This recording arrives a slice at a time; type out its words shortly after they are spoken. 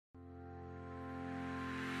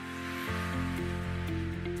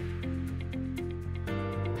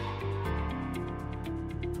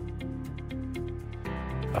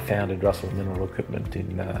I founded Russell Mineral Equipment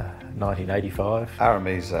in 1985.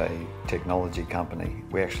 RME is a technology company.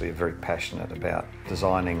 We actually are very passionate about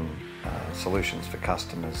designing solutions for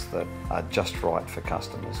customers that are just right for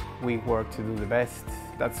customers. We work to do the best.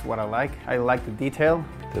 That's what I like. I like the detail.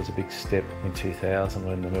 There was a big step in 2000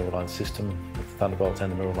 when the mineral line system with Thunderbolts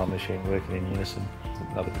and the mineral line machine working in unison.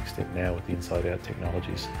 Another big step now with the inside-out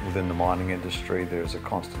technologies. Within the mining industry, there is a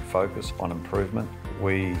constant focus on improvement.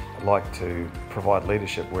 We like to provide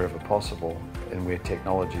leadership wherever possible and where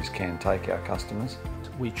technologies can take our customers.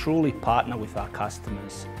 We truly partner with our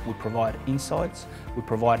customers. We provide insights, we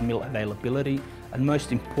provide mill availability, and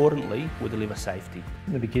most importantly, we deliver safety.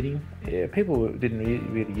 In the beginning, people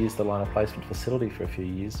didn't really use the liner placement facility for a few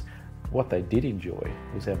years. What they did enjoy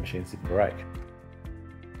was our machines didn't break.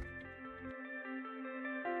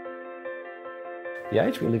 The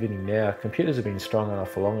age we're living in now, computers have been strong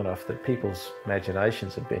enough for long enough that people's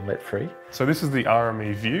imaginations have been let free. So this is the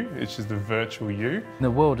RME view, it's just the virtual you. The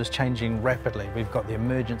world is changing rapidly. We've got the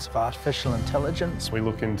emergence of artificial intelligence. We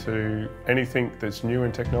look into anything that's new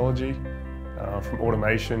in technology, from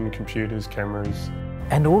automation, computers, cameras.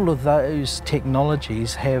 And all of those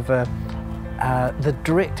technologies have the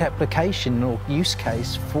direct application or use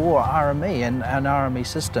case for RME and RME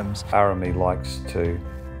systems. RME likes to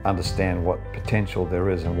understand what potential there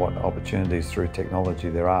is and what opportunities through technology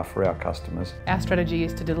there are for our customers. Our strategy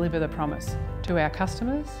is to deliver the promise to our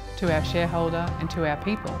customers, to our shareholder and to our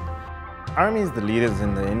people. RME is the leaders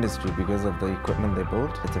in the industry because of the equipment they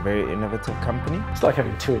build. It's a very innovative company. It's like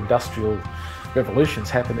having two industrial revolutions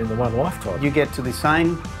happen in the one lifetime. You get to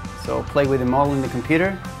design, so play with the model in the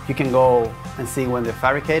computer. You can go and see when they're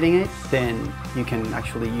fabricating it. Then you can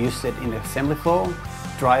actually use it in the assembly floor.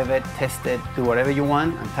 Drive it, test it, do whatever you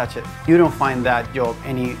want and touch it. You don't find that job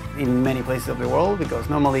in many places of the world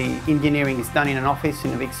because normally engineering is done in an office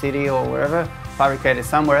in a big city or wherever, fabricated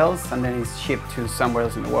somewhere else and then it's shipped to somewhere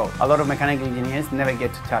else in the world. A lot of mechanical engineers never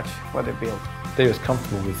get to touch what they build. They're as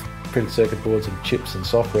comfortable with printed circuit boards and chips and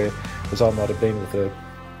software as I might have been with a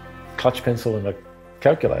clutch pencil and a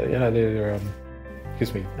calculator. You know, they're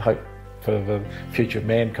gives me hope for the future of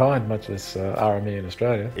mankind, much less RME in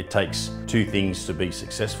Australia. It takes two things to be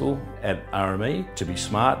successful at RME, to be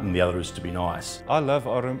smart and the other is to be nice. I love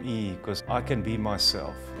RME because I can be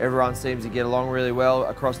myself. Everyone seems to get along really well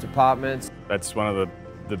across departments. That's one of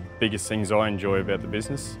the biggest things I enjoy about the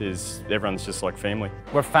business is everyone's just like family.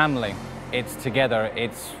 We're family. It's together.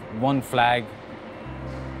 It's one flag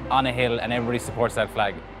on a hill and everybody supports that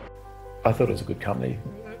flag. I thought it was a good company,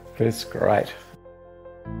 but it's great.